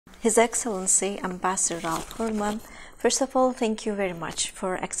His Excellency Ambassador Ralf Horlemann, first of all, thank you very much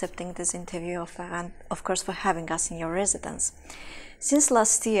for accepting this interview and, of course, for having us in your residence. Since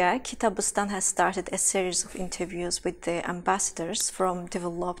last year, Kitabıstan has started a series of interviews with the ambassadors from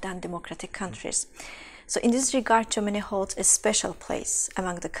developed and democratic countries. So in this regard, Germany holds a special place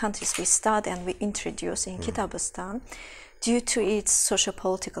among the countries we study and we introduce in Kitabıstan due to its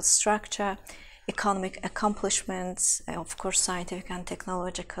socio-political structure, economic accomplishments, of course, scientific and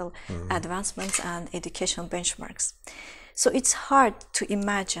technological advancements and educational benchmarks. So it's hard to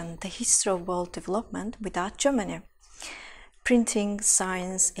imagine the history of world development without Germany. Printing,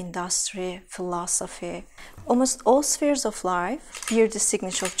 science, industry, philosophy, almost all spheres of life bear the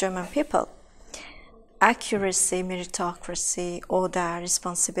signature of German people. Accuracy, meritocracy, order,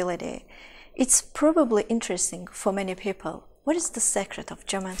 responsibility. It's probably interesting for many people. What is the secret of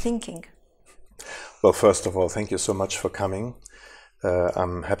German thinking? Well, first of all, thank you so much for coming.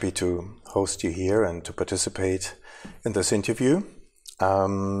 I'm happy to host you here and to participate in this interview.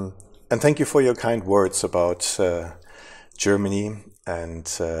 And thank you for your kind words about Germany and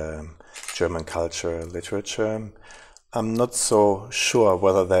German culture, literature. I'm not so sure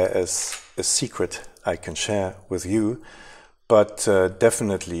whether there is a secret I can share with you, but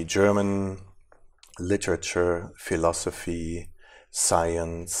definitely German literature, philosophy,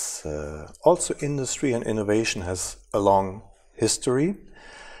 science, also industry and innovation has a long history,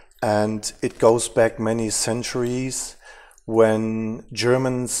 and it goes back many centuries when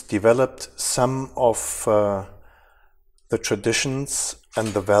Germans developed some of the traditions and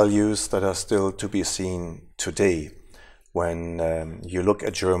the values that are still to be seen today when you look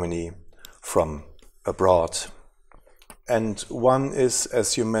at Germany from abroad. And one is,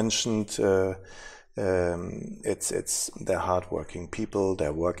 as you mentioned, it's their hardworking people,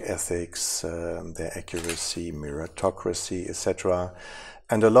 their work ethics, their accuracy, meritocracy, etc.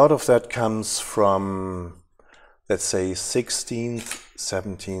 And a lot of that comes from, let's say, 16th,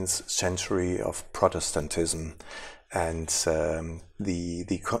 17th century of Protestantism and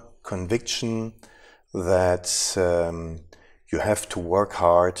the conviction that you have to work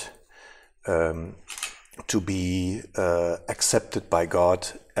hard to be accepted by God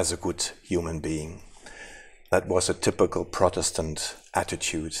as a good human being. That was a typical Protestant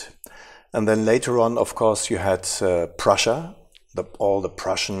attitude. And then later on, of course, you had Prussia, all the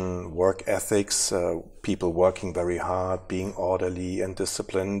Prussian work ethics, people working very hard, being orderly and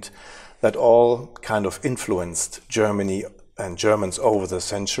disciplined, that all kind of influenced Germany and Germans over the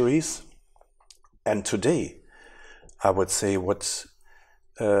centuries. And today, I would say what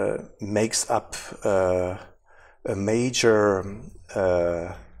makes up a major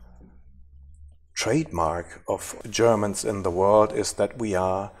trademark of Germans in the world is that we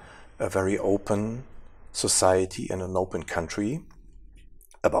are a very open society and an open country.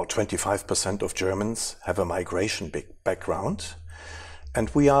 About 25% of Germans have a migration background. And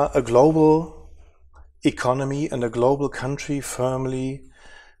we are a global economy and a global country firmly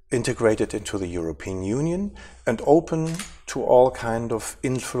integrated into the European Union and open to all kind of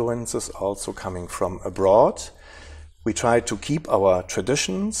influences also coming from abroad. We try to keep our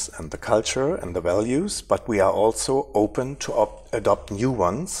traditions and the culture and the values, but we are also open to adopt new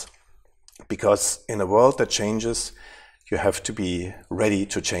ones, because in a world that changes, you have to be ready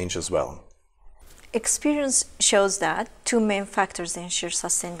to change as well. Experience shows that two main factors ensure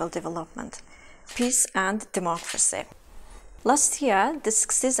sustainable development: peace and democracy. Last year, the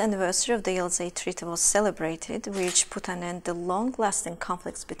 60th anniversary of the Elysee Treaty was celebrated, which put an end to long-lasting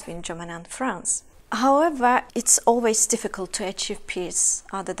conflicts between Germany and France. However, it's always difficult to achieve peace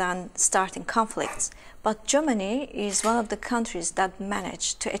other than starting conflicts, but Germany is one of the countries that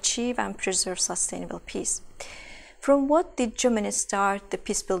managed to achieve and preserve sustainable peace. From what did Germany start the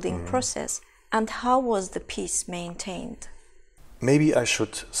peace-building process, and how was the peace maintained? Maybe I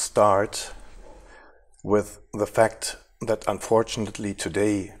should start with the fact that unfortunately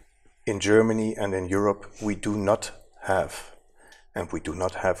today in Germany and in Europe we do not have, and we do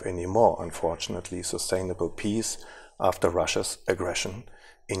not have anymore, unfortunately, sustainable peace after Russia's aggression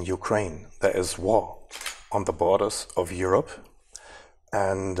in Ukraine. There is war on the borders of Europe,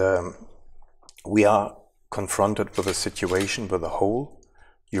 and we are confronted with a situation where the whole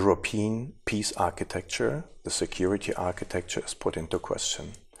European peace architecture, the security architecture, is put into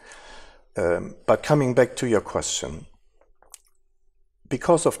question. But coming back to your question,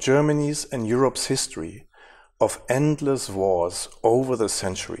 because of Germany's and Europe's history of endless wars over the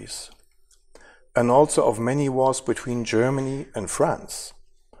centuries, and also of many wars between Germany and France,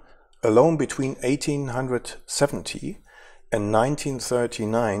 alone between 1870 and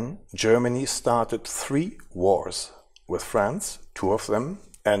 1939, Germany started 3 wars with France, 2 of them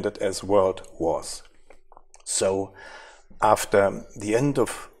ended as world wars. So after the end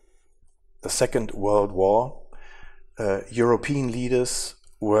of the Second World War, European leaders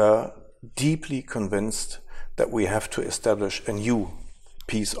were deeply convinced that we have to establish a new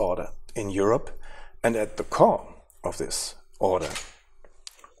peace order in Europe, and at the core of this order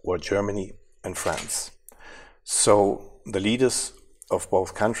were Germany and France. So the leaders of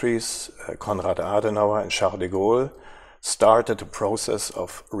both countries, Konrad Adenauer and Charles de Gaulle, started a process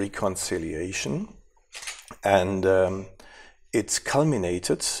of reconciliation, and it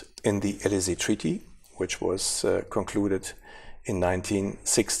culminated in the Élysée Treaty, which was concluded in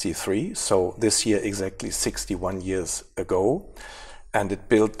 1963, so this year exactly 61 years ago, and it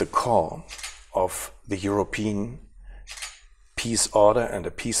built the core of the European peace order and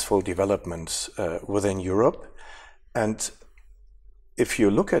a peaceful development within Europe. And if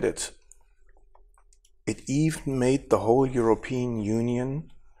you look at it, it even made the whole European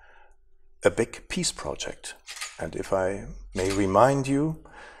Union a big peace project. And if I may remind you,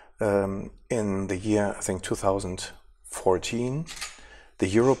 in the year, I think 2014, the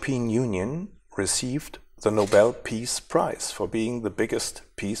European Union received the Nobel Peace Prize for being the biggest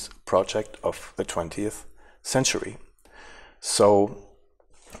peace project of the 20th century. So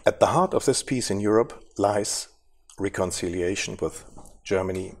at the heart of this peace in Europe lies reconciliation with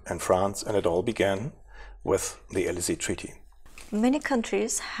Germany and France, and it all began with the Élysée Treaty. Many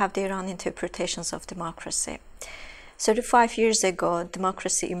countries have their own interpretations of democracy. 35 years ago,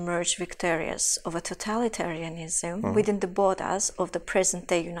 democracy emerged victorious over totalitarianism within the borders of the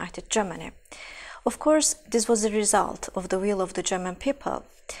present-day United Germany. Of course, this was a result of the will of the German people.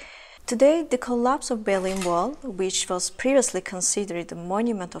 Today, the collapse of Berlin Wall, which was previously considered a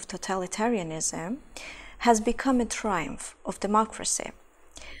monument of totalitarianism, has become a triumph of democracy.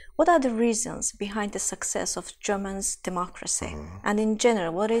 What are the reasons behind the success of Germany's democracy? And in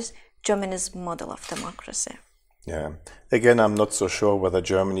general, what is Germany's model of democracy? Yeah, again, I'm not so sure whether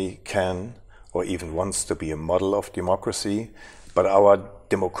Germany can or even wants to be a model of democracy, but our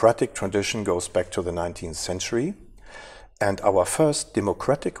democratic tradition goes back to the 19th century, and our first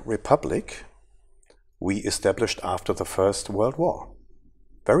democratic republic we established after the First World War,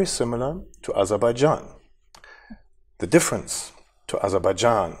 very similar to Azerbaijan. The difference to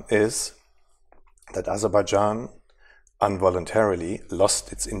Azerbaijan is that Azerbaijan involuntarily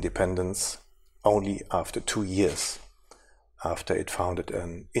lost its independence only after 2 years after it founded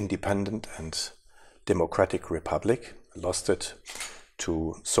an independent and democratic republic, lost it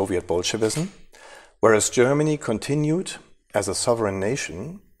to Soviet Bolshevism, whereas Germany continued as a sovereign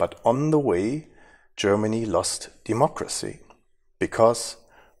nation, but on the way Germany lost democracy because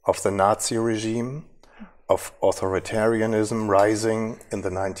of the Nazi regime, of authoritarianism rising in the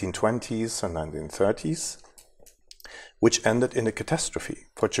 1920s and 1930s, which ended in a catastrophe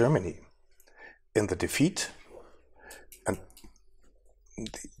for Germany, in the defeat and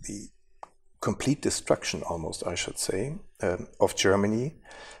the complete destruction, almost I should say, of Germany.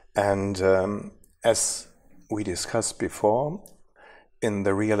 And as we discussed before, in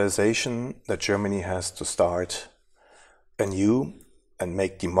the realization that Germany has to start anew and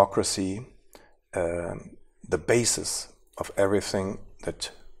make democracy the basis of everything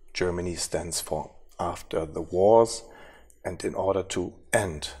that Germany stands for after the wars and in order to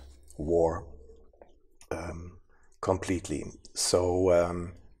end war completely.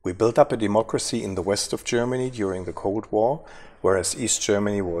 So we built up a democracy in the west of Germany during the Cold War, whereas East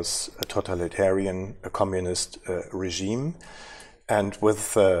Germany was a totalitarian, a communist regime. And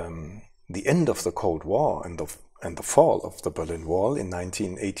with the end of the Cold War and the fall of the Berlin Wall in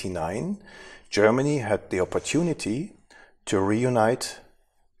 1989, Germany had the opportunity to reunite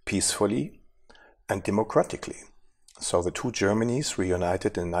peacefully and democratically. So the two Germanys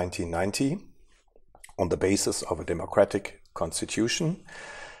reunited in 1990 on the basis of a democratic constitution.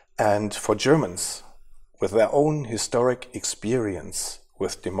 And for Germans, with their own historic experience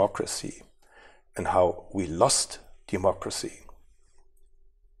with democracy and how we lost democracy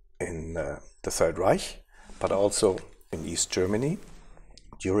in the Third Reich, but also in East Germany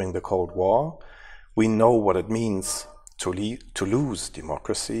during the Cold War, we know what it means to lose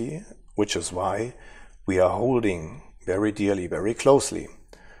democracy, which is why we are holding very dearly, very closely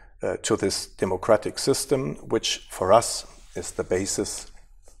to this democratic system, which for us is the basis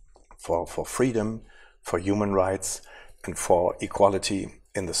for freedom, for human rights, and for equality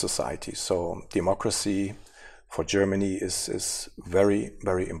in the society. So democracy for Germany is very,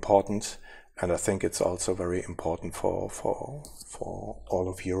 very important, and I think it's also very important for all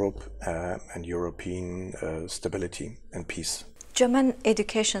of Europe and European stability and peace. German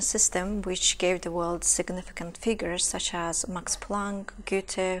education system, which gave the world significant figures such as Max Planck,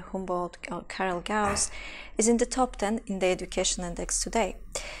 Goethe, Humboldt, or Karl Gauss, is in the top 10 in the education index today.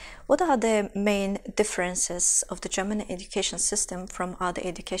 What are the main differences of the German education system from other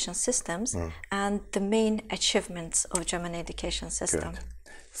education systems and the main achievements of German education system? Good.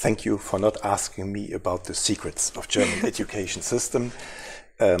 Thank you for not asking me about the secrets of German education system.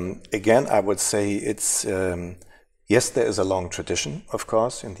 Again, I would say it's, yes, there is a long tradition, of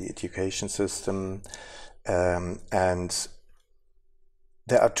course, in the education system, and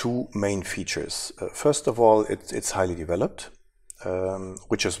there are two main features. First of all, it's highly developed,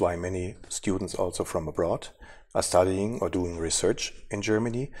 which is why many students also from abroad are studying or doing research in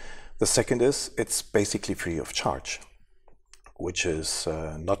Germany. The second is it's basically free of charge, which is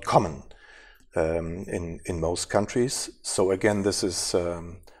not common in most countries. So again, this is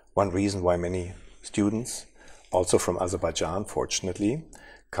one reason why many students, also from Azerbaijan, fortunately,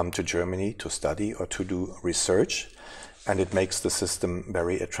 come to Germany to study or to do research, and it makes the system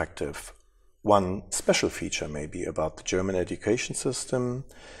very attractive. One special feature maybe about the German education system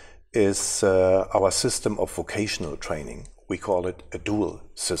is our system of vocational training. We call it a dual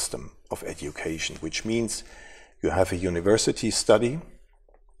system of education, which means you have a university study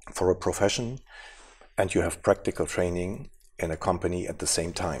for a profession and you have practical training in a company at the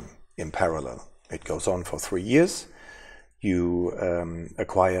same time, in parallel. It goes on for 3 years. You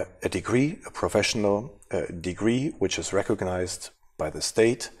acquire a degree, a professional degree, which is recognized by the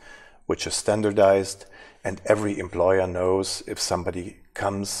state, which is standardized, and every employer knows if somebody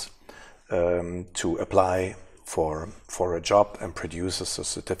comes to apply for a job and produces a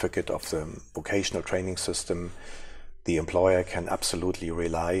certificate of the vocational training system, the employer can absolutely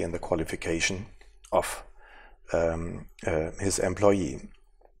rely on the qualification of his employee.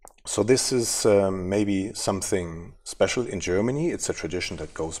 So this is maybe something special in Germany. It's a tradition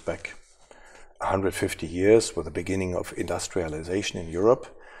that goes back 150 years with the beginning of industrialization in Europe.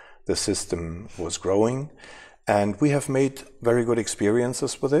 The system was growing and we have made very good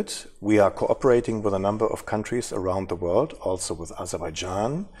experiences with it. We are cooperating with a number of countries around the world, also with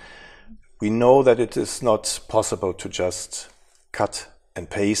Azerbaijan. We know that it is not possible to just cut and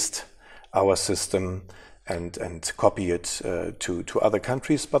paste our system and copy it to other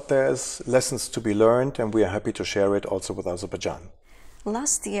countries, but there's lessons to be learned and we are happy to share it also with Azerbaijan.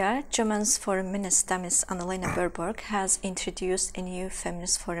 Last year, Germany's Foreign Minister Ms. Annalena Baerbock has introduced a new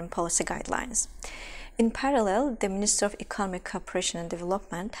feminist foreign policy guidelines. In parallel, the Minister of Economic Cooperation and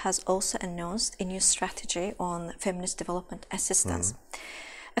Development has also announced a new strategy on feminist development assistance.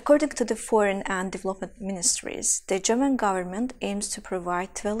 According to the Foreign and Development Ministries, the German government aims to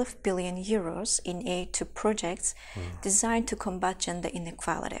provide 12 billion euros in aid to projects designed to combat gender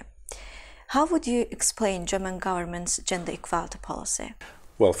inequality. How would you explain German government's gender equality policy?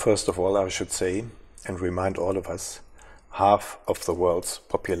 Well, first of all, I should say and remind all of us, half of the world's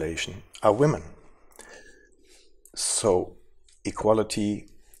population are women. So equality,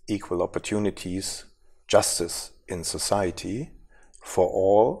 equal opportunities, justice in society for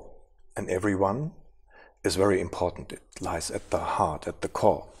all and everyone is very important. It lies at the heart, at the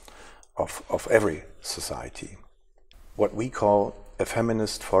core of every society. What we call a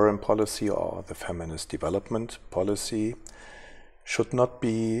feminist foreign policy or the feminist development policy should not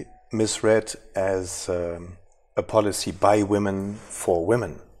be misread as a policy by women for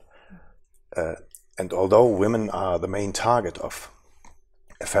women. And although women are the main target of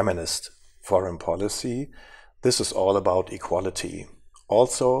a feminist foreign policy, this is all about equality,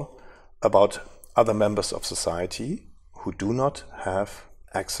 also about other members of society who do not have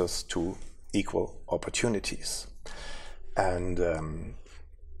access to equal opportunities. And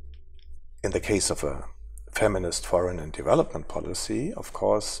in the case of a feminist foreign and development policy, of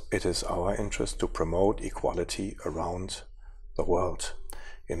course, it is our interest to promote equality around the world.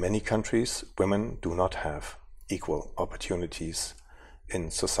 In many countries, women do not have equal opportunities in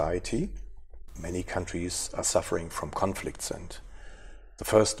society. Many countries are suffering from conflicts, and the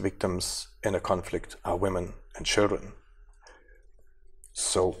first victims in a conflict are women and children.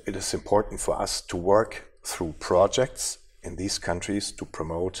 So it is important for us to work through projects in these countries to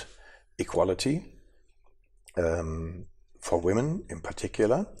promote equality for women in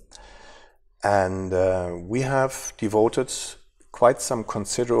particular. And we have devoted quite some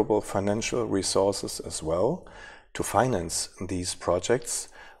considerable financial resources as well to finance these projects,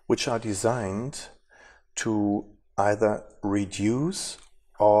 which are designed to either reduce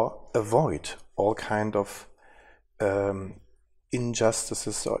or avoid all kind of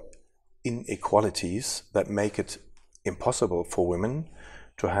injustices or inequalities that make it impossible for women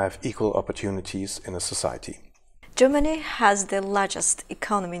to have equal opportunities in a society. Germany has the largest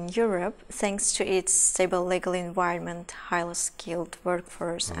economy in Europe thanks to its stable legal environment, highly skilled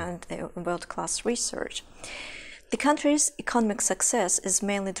workforce, and world-class research. The country's economic success is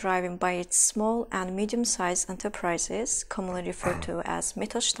mainly driven by its small and medium-sized enterprises, commonly referred to as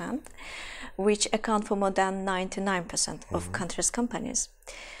Mittelstand, which account for more than 99% of country's companies.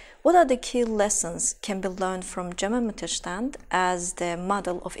 What are the key lessons can be learned from German Mittelstand as the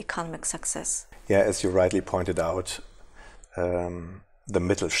model of economic success? Yeah, as you rightly pointed out, the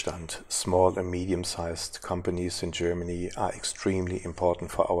Mittelstand, small and medium-sized companies in Germany, are extremely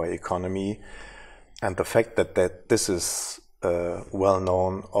important for our economy. And the fact that this is well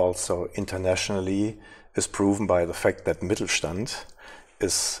known also internationally is proven by the fact that Mittelstand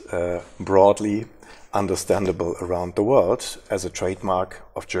is broadly understandable around the world as a trademark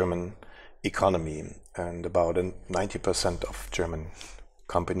of German economy. And about 90% of German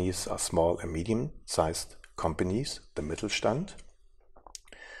companies are small and medium-sized companies, the Mittelstand,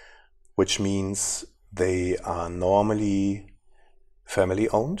 which means they are normally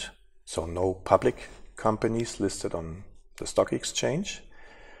family-owned, so no public companies listed on the stock exchange.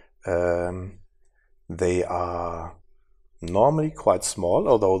 They are normally quite small,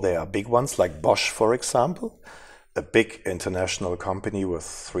 although they are big ones, like Bosch, for example, a big international company with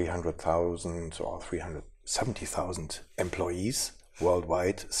 300,000 or 370,000 employees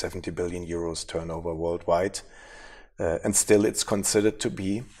worldwide, 70 billion euros turnover worldwide, and still it's considered to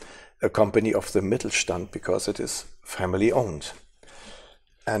be a company of the Mittelstand because it is family-owned.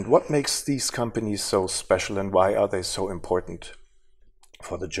 And what makes these companies so special and why are they so important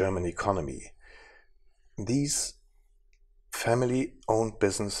for the German economy? These family-owned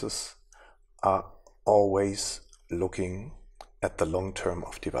businesses are always looking at the long term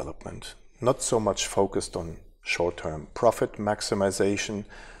of development, not so much focused on short-term profit maximization,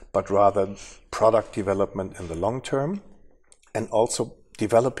 but rather product development in the long term and also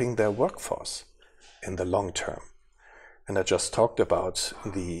developing their workforce in the long term. And I just talked about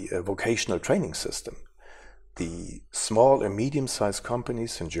the vocational training system. The small and medium-sized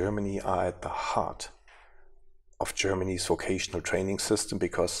companies in Germany are at the heart of Germany's vocational training system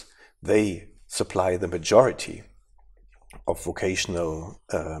because they supply the majority of vocational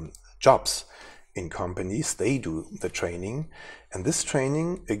jobs in companies. They do the training, and this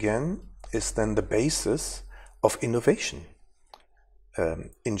training again is then the basis of innovation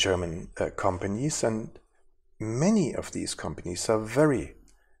in German companies, and many of these companies are very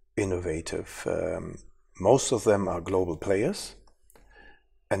innovative. Most of them are global players,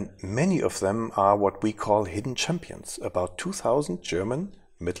 and many of them are what we call hidden champions. About 2,000 German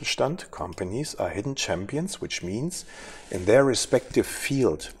Mittelstand companies are hidden champions, which means in their respective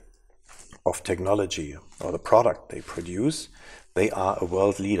field of technology or the product they produce, they are a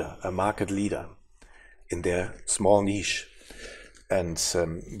world leader, a market leader in their small niche. And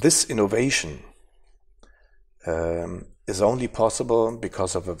this innovation is only possible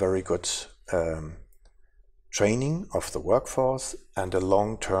because of a very good training of the workforce and a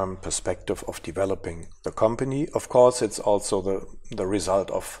long-term perspective of developing the company. Of course, it's also the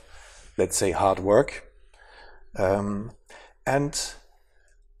result of, let's say, hard work and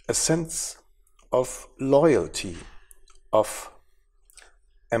a sense of loyalty of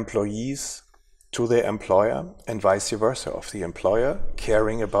employees to their employer and vice versa, of the employer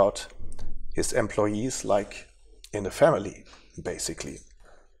caring about his employees like in a family, basically.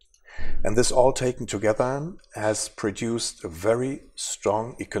 And this all taken together has produced a very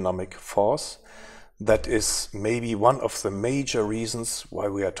strong economic force that is maybe one of the major reasons why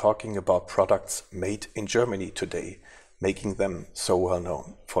we are talking about products made in Germany today, making them so well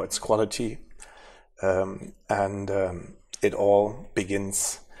known for its quality. It all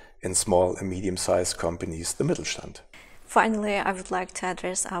begins in small and medium-sized companies, the Mittelstand. Finally, I would like to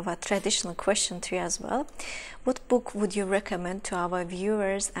address our traditional question to you as well. What book would you recommend to our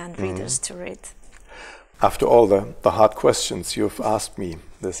viewers and readers to read? After all the hard questions you've asked me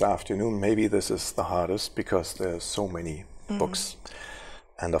this afternoon, maybe this is the hardest because there are so many books.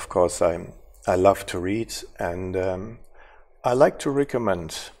 And of course, I love to read, and I like to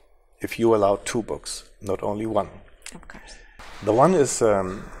recommend, if you allow, 2 books, not only one. Of course. The one is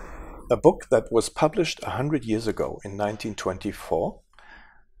a book that was published 100 years ago in 1924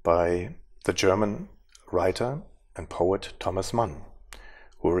 by the German writer and poet Thomas Mann,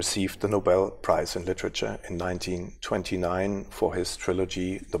 who received the Nobel Prize in Literature in 1929 for his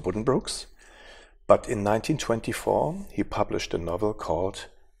trilogy The Buddenbrooks. But in 1924 he published a novel called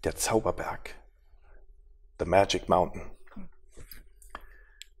Der Zauberberg, The Magic Mountain.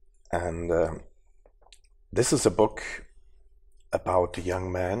 And this is a book about a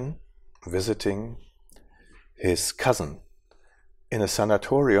young man visiting his cousin in a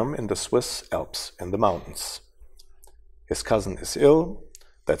sanatorium in the Swiss Alps in the mountains. His cousin is ill,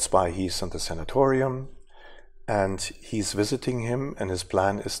 that's why he's in the sanatorium, and he's visiting him, and his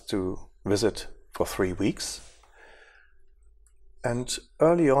plan is to visit for 3 weeks. And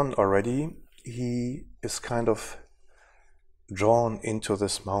early on already, he is kind of drawn into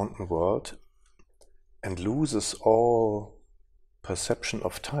this mountain world and loses all perception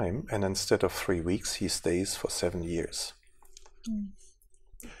of time, and instead of 3 weeks, he stays for 7 years.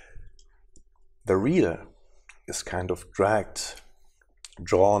 The reader is kind of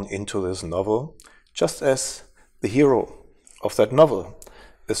drawn into this novel, just as the hero of that novel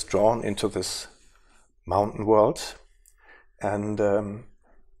is drawn into this mountain world, and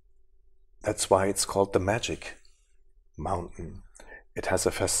that's why it's called the Magic Mountain. It has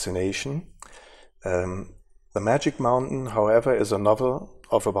a fascination. The Magic Mountain, however, is a novel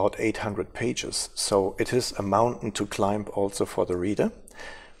of about 800 pages, so it is a mountain to climb also for the reader,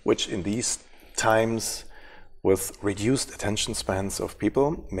 which in these times with reduced attention spans of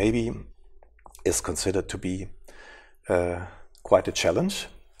people maybe is considered to be quite a challenge,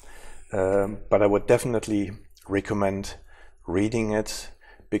 but I would definitely recommend reading it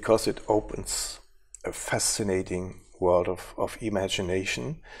because it opens a fascinating world of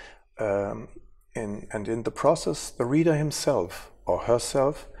imagination, and in the process the reader himself or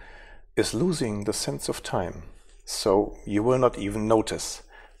herself is losing the sense of time, so you will not even notice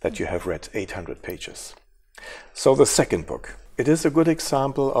that you have read 800 pages. So the second book, it is a good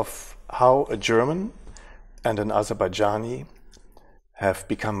example of how a German and an Azerbaijani have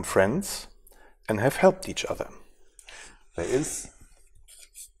become friends and have helped each other. There is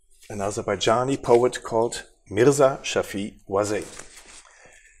an Azerbaijani poet called Mirza Shafi Wazeh.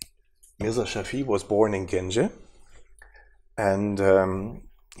 Mirza Shafi was born in Genge, and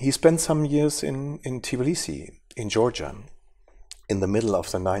he spent some years in Tbilisi, in Georgia, in the middle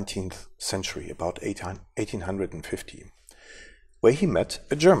of the 19th century, about 1850, where he met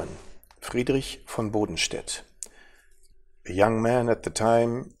a German, Friedrich von Bodenstedt, a young man at the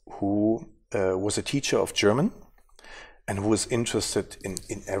time who was a teacher of German and who was interested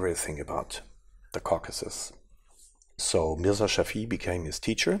in everything about the Caucasus. So Mirza Shafi became his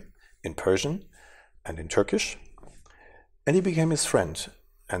teacher in Persian and in Turkish, and he became his friend,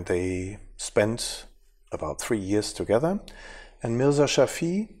 and they spent about 3 years together. And Mirza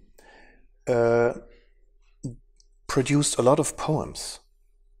Shafi produced a lot of poems,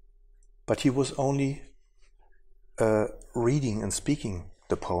 but he was only reading and speaking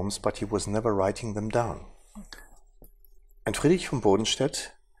the poems, but he was never writing them down. And Friedrich von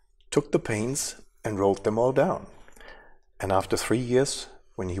Bodenstedt took the pains and wrote them all down. And after 3 years,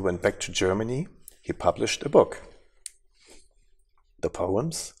 when he went back to Germany, he published a book. The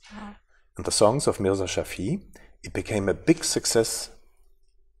poems and the songs of Mirza Shafi. It became a big success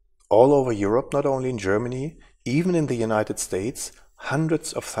all over Europe, not only in Germany, even in the United States.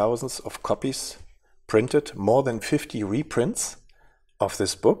 Hundreds of thousands of copies printed, more than 50 reprints of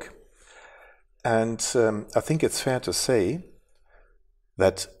this book. And I think it's fair to say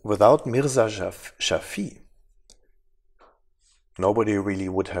that without Mirza Shafi, nobody really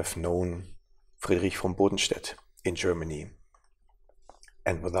would have known Friedrich von Bodenstedt in Germany.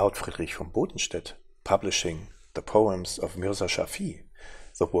 And without Friedrich von Bodenstedt publishing the poems of Mirza Shafi,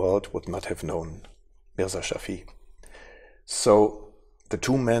 the world would not have known Mirza Shafi. So the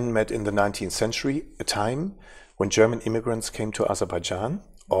two men met in the 19th century, a time when German immigrants came to Azerbaijan,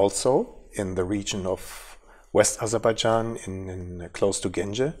 also in the region of West Azerbaijan, in close to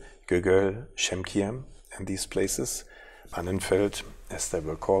Genge, Gögöl, Şemkir, and these places, Annenfeld, as they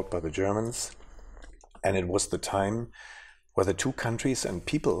were called by the Germans. And it was the time where the two countries and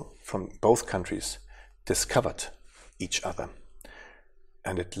people from both countries discovered each other.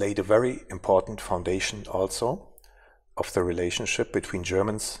 And it laid a very important foundation also of the relationship between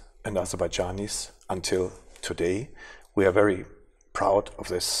Germans and Azerbaijanis until today. We are very proud of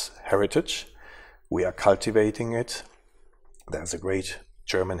this heritage. We are cultivating it. There's a great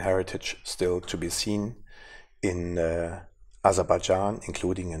German heritage still to be seen in Azerbaijan,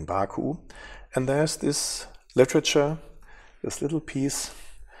 including in Baku. And there's this literature, this little piece,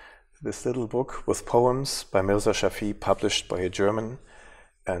 this little book with poems by Mirza Shafi, published by a German,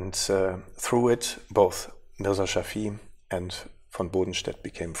 and through it both Mirza Shafi and von Bodenstedt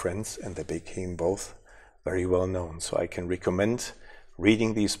became friends, and they became both very well known. So I can recommend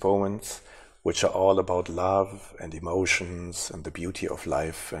reading these poems, which are all about love and emotions and the beauty of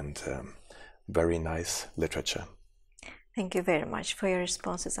life, and very nice literature. Thank you very much for your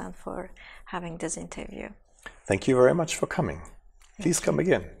responses and for having this interview. Thank you very much for coming. Please come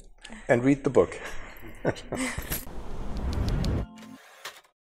again and read the book.